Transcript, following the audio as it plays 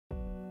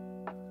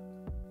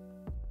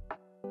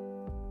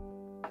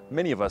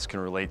Many of us can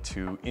relate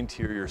to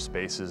interior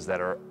spaces that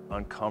are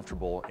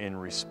uncomfortable in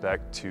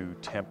respect to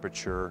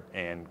temperature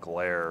and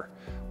glare,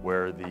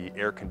 where the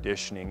air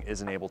conditioning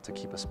isn't able to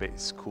keep a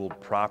space cooled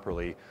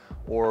properly,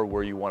 or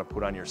where you want to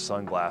put on your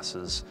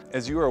sunglasses.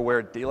 As you are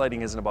aware,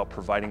 daylighting isn't about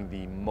providing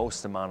the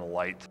most amount of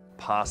light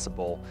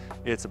possible.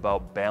 It's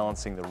about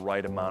balancing the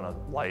right amount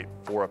of light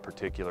for a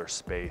particular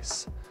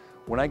space.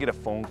 When I get a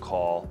phone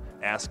call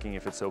asking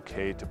if it's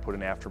okay to put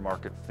an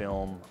aftermarket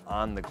film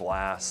on the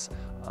glass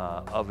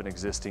of an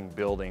existing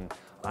building,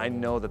 I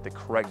know that the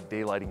correct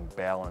daylighting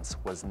balance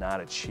was not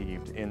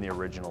achieved in the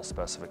original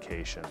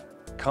specification.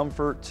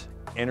 Comfort,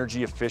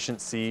 energy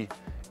efficiency,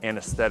 and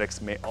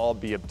aesthetics may all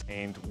be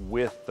obtained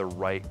with the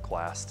right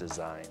glass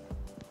design.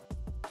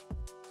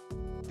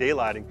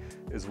 Daylighting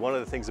is one of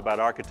the things about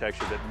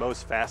architecture that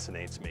most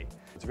fascinates me.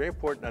 It's very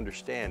important to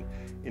understand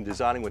in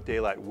designing with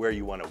daylight where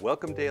you want to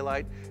welcome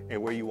daylight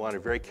and where you want to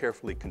very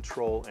carefully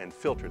control and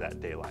filter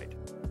that daylight.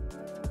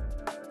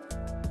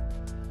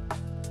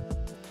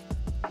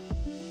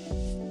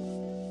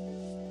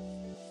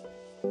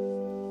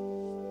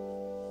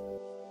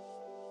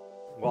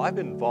 Well, I've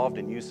been involved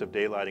in use of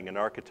daylighting in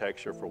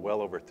architecture for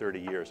well over 30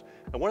 years.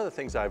 And one of the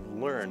things I've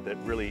learned that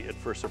really at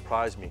first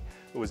surprised me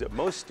was that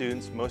most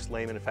students, most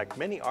laymen, in fact,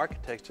 many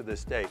architects to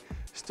this day,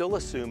 still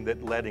assume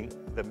that letting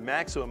the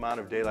maximum amount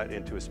of daylight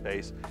into a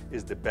space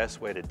is the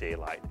best way to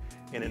daylight.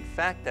 And in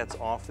fact, that's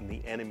often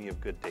the enemy of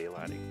good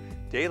daylighting.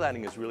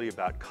 Daylighting is really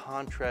about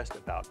contrast,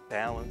 about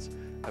balance,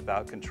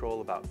 about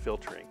control, about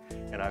filtering.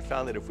 And I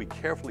found that if we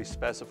carefully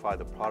specify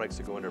the products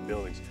that go into our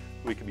buildings,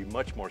 we can be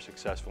much more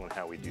successful in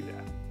how we do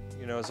that.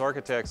 You know, as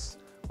architects,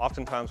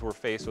 oftentimes we're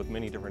faced with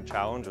many different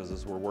challenges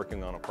as we're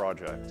working on a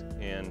project.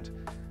 And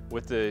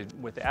with the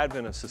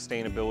advent of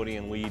sustainability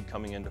and LEED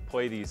coming into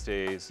play these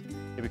days,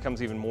 it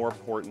becomes even more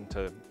important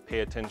to pay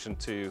attention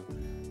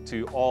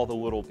to all the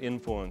little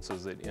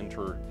influences that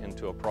enter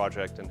into a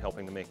project and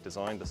helping to make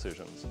design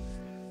decisions.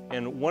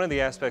 And one of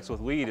the aspects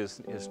with LEED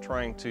is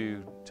trying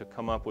to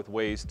come up with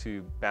ways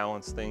to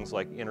balance things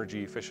like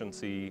energy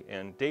efficiency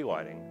and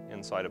daylighting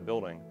inside a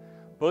building.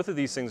 Both of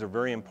these things are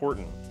very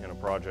important in a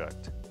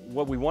project.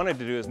 What we wanted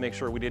to do is make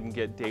sure we didn't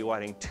get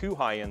daylighting too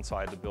high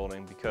inside the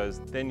building, because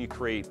then you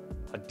create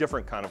a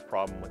different kind of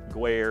problem with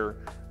glare,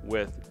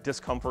 with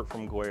discomfort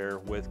from glare,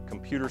 with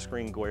computer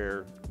screen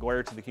glare,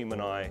 glare to the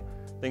human eye,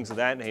 things of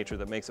that nature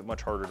that makes it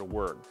much harder to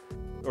work.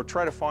 Or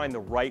try to find the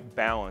right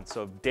balance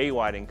of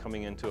daylighting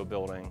coming into a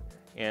building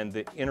and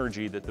the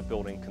energy that the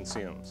building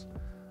consumes.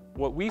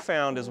 What we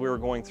found as we were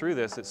going through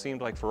this, it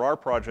seemed like for our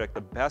project,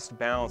 the best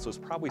balance was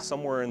probably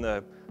somewhere in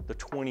the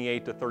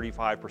 28 to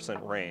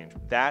 35% range.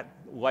 That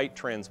light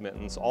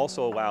transmittance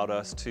also allowed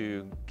us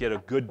to get a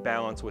good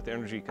balance with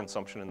energy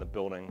consumption in the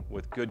building,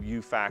 with good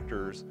U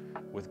factors,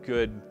 with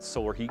good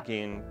solar heat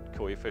gain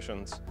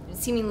coefficients.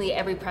 Seemingly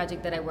every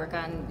project that I work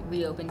on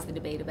reopens the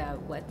debate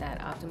about what that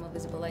optimal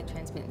visible light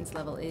transmittance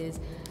level is,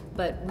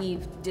 but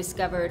we've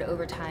discovered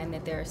over time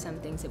that there are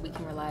some things that we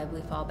can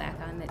reliably fall back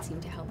on that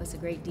seem to help us a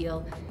great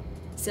deal.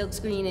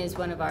 Silkscreen is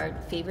one of our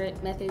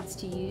favorite methods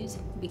to use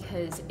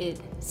because it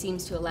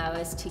seems to allow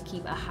us to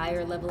keep a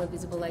higher level of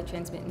visible light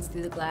transmittance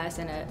through the glass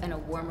and a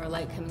warmer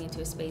light coming into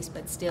a space,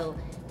 but still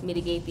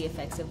mitigate the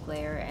effects of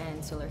glare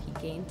and solar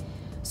heat gain.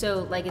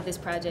 So like at this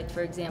project,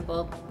 for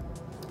example,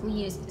 we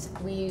used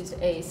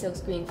a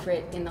silkscreen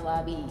frit in the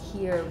lobby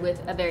here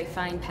with a very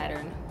fine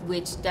pattern,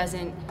 which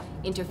doesn't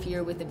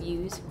interfere with the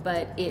views,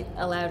 but it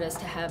allowed us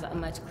to have a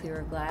much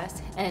clearer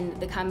glass. And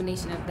the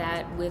combination of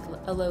that with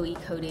a low E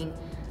coating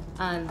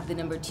on the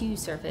number 2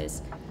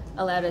 surface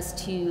allowed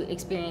us to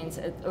experience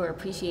or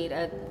appreciate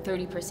a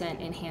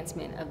 30%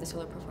 enhancement of the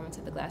solar performance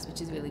of the glass,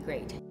 which is really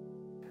great.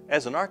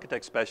 As an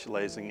architect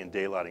specializing in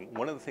daylighting,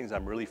 one of the things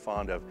I'm really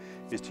fond of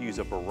is to use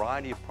a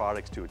variety of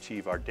products to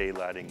achieve our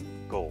daylighting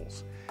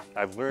goals.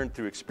 I've learned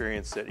through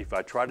experience that if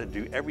I try to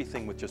do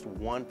everything with just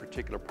one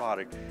particular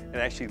product, it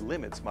actually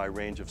limits my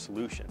range of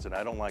solutions, and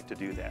I don't like to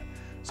do that.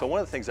 So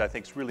one of the things I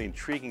think is really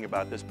intriguing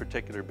about this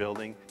particular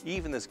building,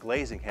 even this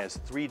glazing has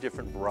 3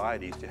 different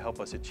varieties to help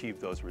us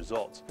achieve those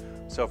results.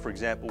 So for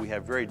example, we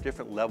have very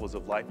different levels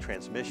of light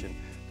transmission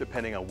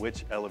depending on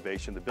which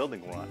elevation the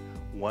building we're on.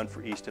 One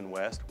for east and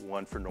west,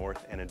 one for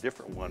north, and a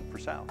different one for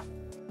south.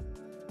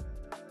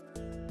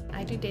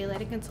 I do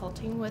daylighting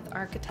consulting with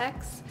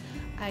architects.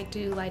 I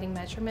do lighting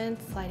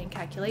measurements, lighting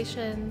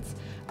calculations,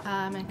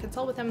 and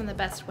consult with them on the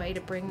best way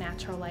to bring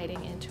natural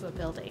lighting into a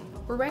building.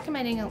 We're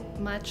recommending a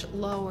much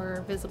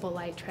lower visible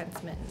light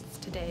transmittance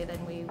today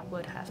than we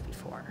would have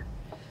before.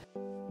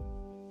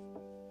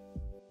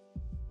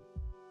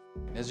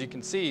 As you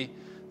can see,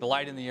 the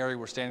light in the area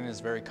we're standing in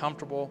is very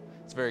comfortable,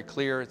 it's very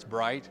clear, it's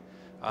bright.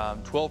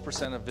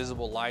 12% of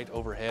visible light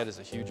overhead is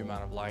a huge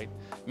amount of light.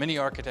 Many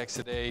architects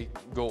today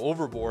go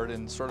overboard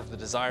in sort of the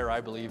desire,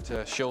 I believe,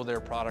 to show their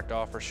product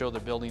off or show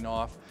their building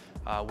off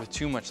with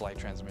too much light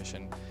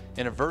transmission.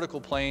 In a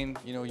vertical plane,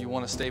 you know, you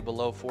want to stay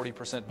below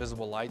 40%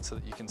 visible light so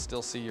that you can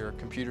still see your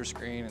computer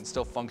screen and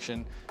still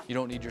function. You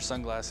don't need your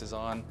sunglasses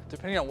on.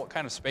 Depending on what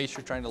kind of space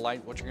you're trying to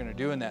light, what you're going to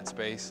do in that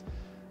space,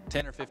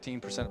 10 or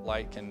 15% of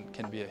light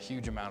can be a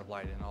huge amount of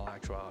light in all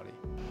actuality.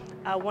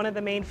 One of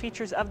the main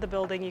features of the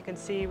building, you can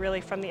see really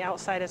from the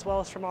outside as well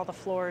as from all the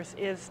floors,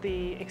 is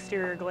the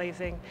exterior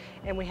glazing.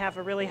 And we have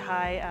a really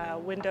high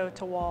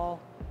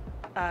window-to-wall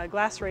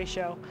glass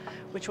ratio,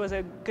 which was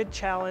a good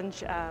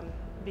challenge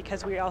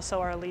because we also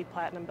are a LEED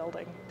Platinum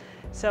building.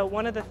 So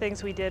one of the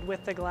things we did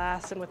with the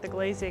glass and with the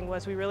glazing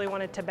was we really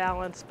wanted to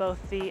balance both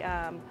the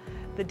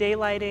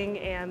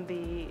daylighting and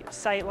the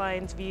sight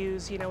lines,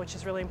 views, which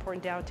is really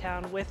important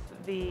downtown, with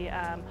the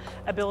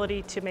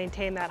ability to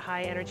maintain that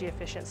high energy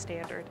efficient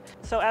standard.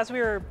 So as we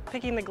were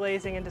picking the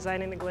glazing and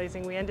designing the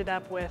glazing, we ended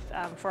up with,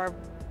 for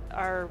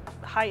our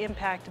high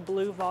impact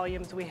blue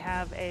volumes, we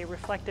have a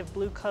reflective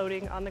blue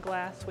coating on the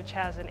glass, which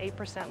has an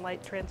 8%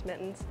 light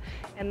transmittance.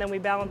 And then we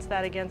balance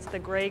that against the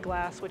gray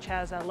glass, which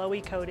has a low E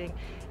coating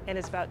and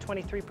is about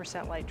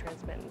 23% light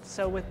transmittance.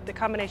 So with the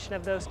combination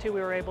of those two, we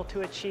were able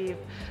to achieve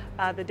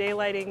the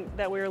daylighting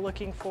that we were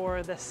looking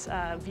for, this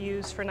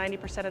views for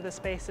 90% of the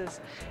spaces,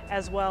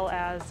 as well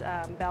as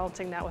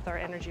balancing that with our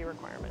energy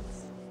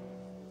requirements.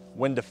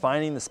 When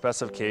defining the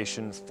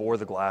specifications for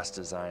the glass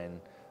design,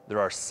 there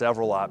are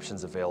several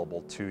options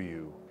available to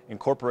you.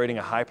 Incorporating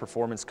a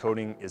high-performance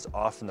coating is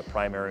often the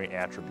primary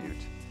attribute.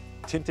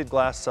 Tinted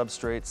glass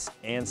substrates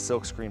and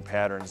silkscreen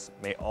patterns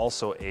may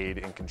also aid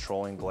in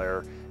controlling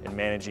glare and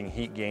managing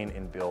heat gain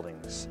in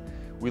buildings.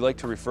 We like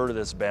to refer to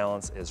this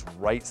balance as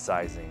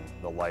right-sizing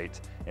the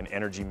light and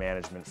energy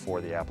management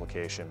for the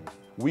application.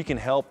 We can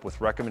help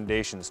with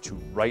recommendations to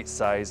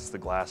right-size the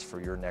glass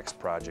for your next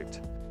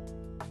project.